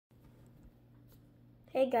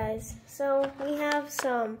Hey guys, so we have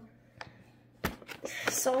some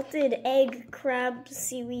salted egg crab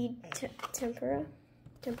seaweed tempura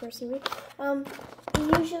seaweed.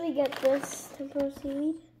 We usually get this tempura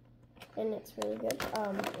seaweed, and it's really good,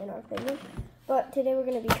 in our opinion. But today we're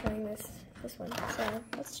gonna be trying this one. So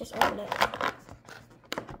let's just open it.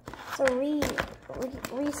 It's a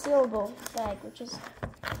resealable bag, which is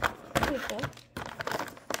pretty cool.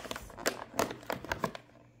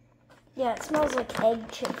 Yeah, it smells like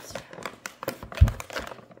egg chips.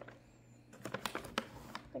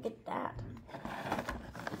 Look at that.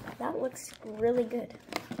 That looks really good.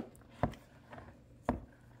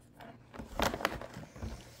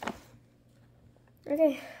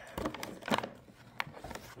 Okay.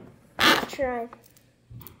 Let's try.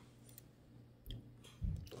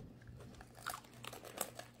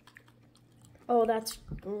 Oh, that's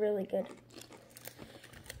really good.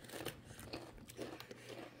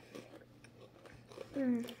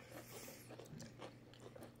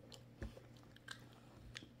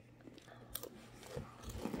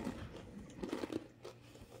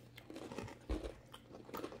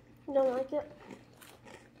 Don't like it.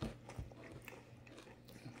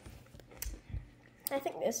 I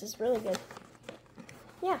think this is really good.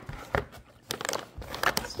 Yeah.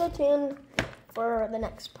 Stay tuned for the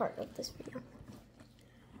next part of this video.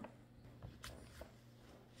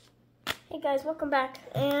 Hey guys, welcome back.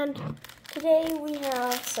 And today we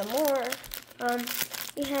have some more.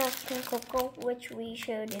 We have Coco, which we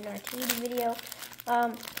showed in our Tahiti video.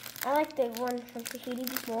 I like the one from Tahiti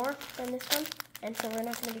more than this one, and so we're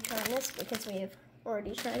not going to be trying this because we have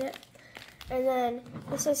already tried it. And then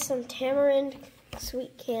this is some tamarind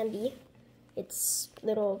sweet candy. It's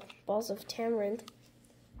little balls of tamarind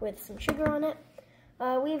with some sugar on it.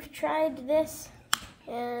 We've tried this,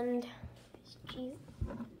 and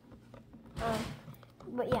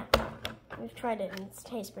but yeah, we've tried it and it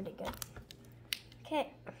tastes pretty good.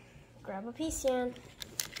 Okay, grab a piece, Yan.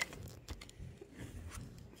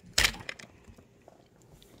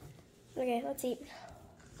 Okay, let's eat.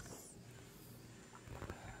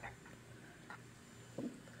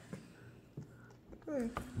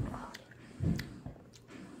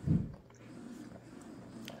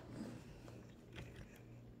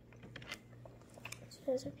 So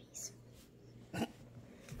there's a piece.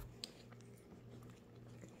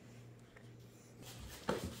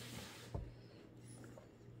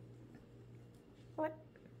 What?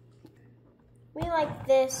 We like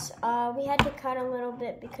this. We had to cut a little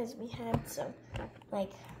bit because we had some,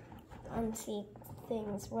 like, unseen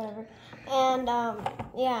things, whatever. And,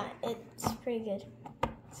 yeah, it's pretty good.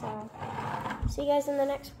 So, see you guys in the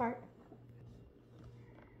next part.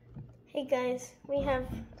 Hey guys, we have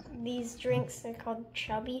these drinks. They're called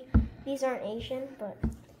Chubby. These aren't Asian, but,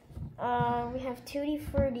 we have Tutti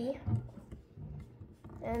Frutti.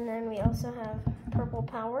 And then we also have Purple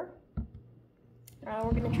Power.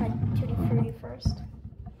 We're gonna try Tutti Frutti first,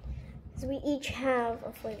 because we each have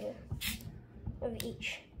a flavor of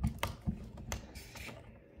each.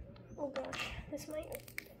 Oh gosh, this might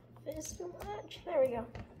fizz too much. There we go.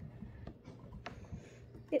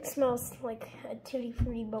 It smells like a Tutti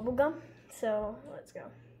Frutti bubblegum, so let's go.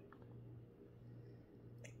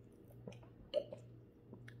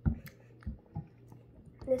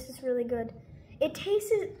 This is really good. It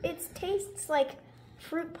tastes like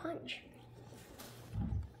fruit punch.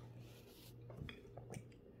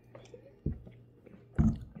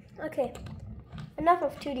 Okay, enough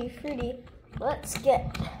of Tutti Frutti. Let's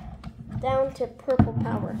get down to Purple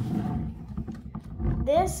Power.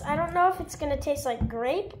 This, I don't know if it's gonna taste like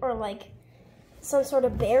grape or like some sort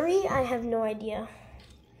of berry. I have no idea.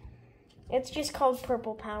 It's just called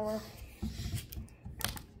Purple Power.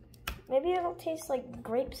 Maybe it'll taste like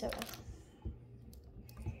grape soda.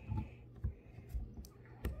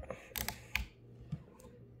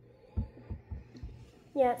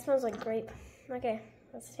 Yeah, it smells like grape. Okay.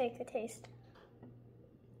 Let's take a taste.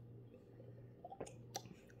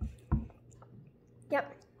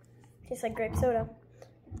 Yep, tastes like grape soda.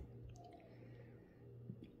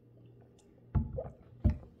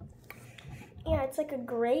 Yeah, it's like a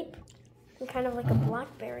grape and kind of like a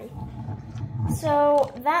blackberry.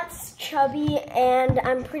 So that's Chubby, and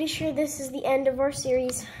I'm pretty sure this is the end of our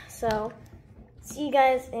series. So see you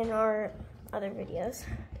guys in our other videos.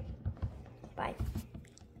 Bye.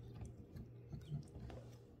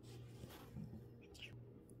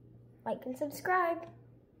 Like and subscribe.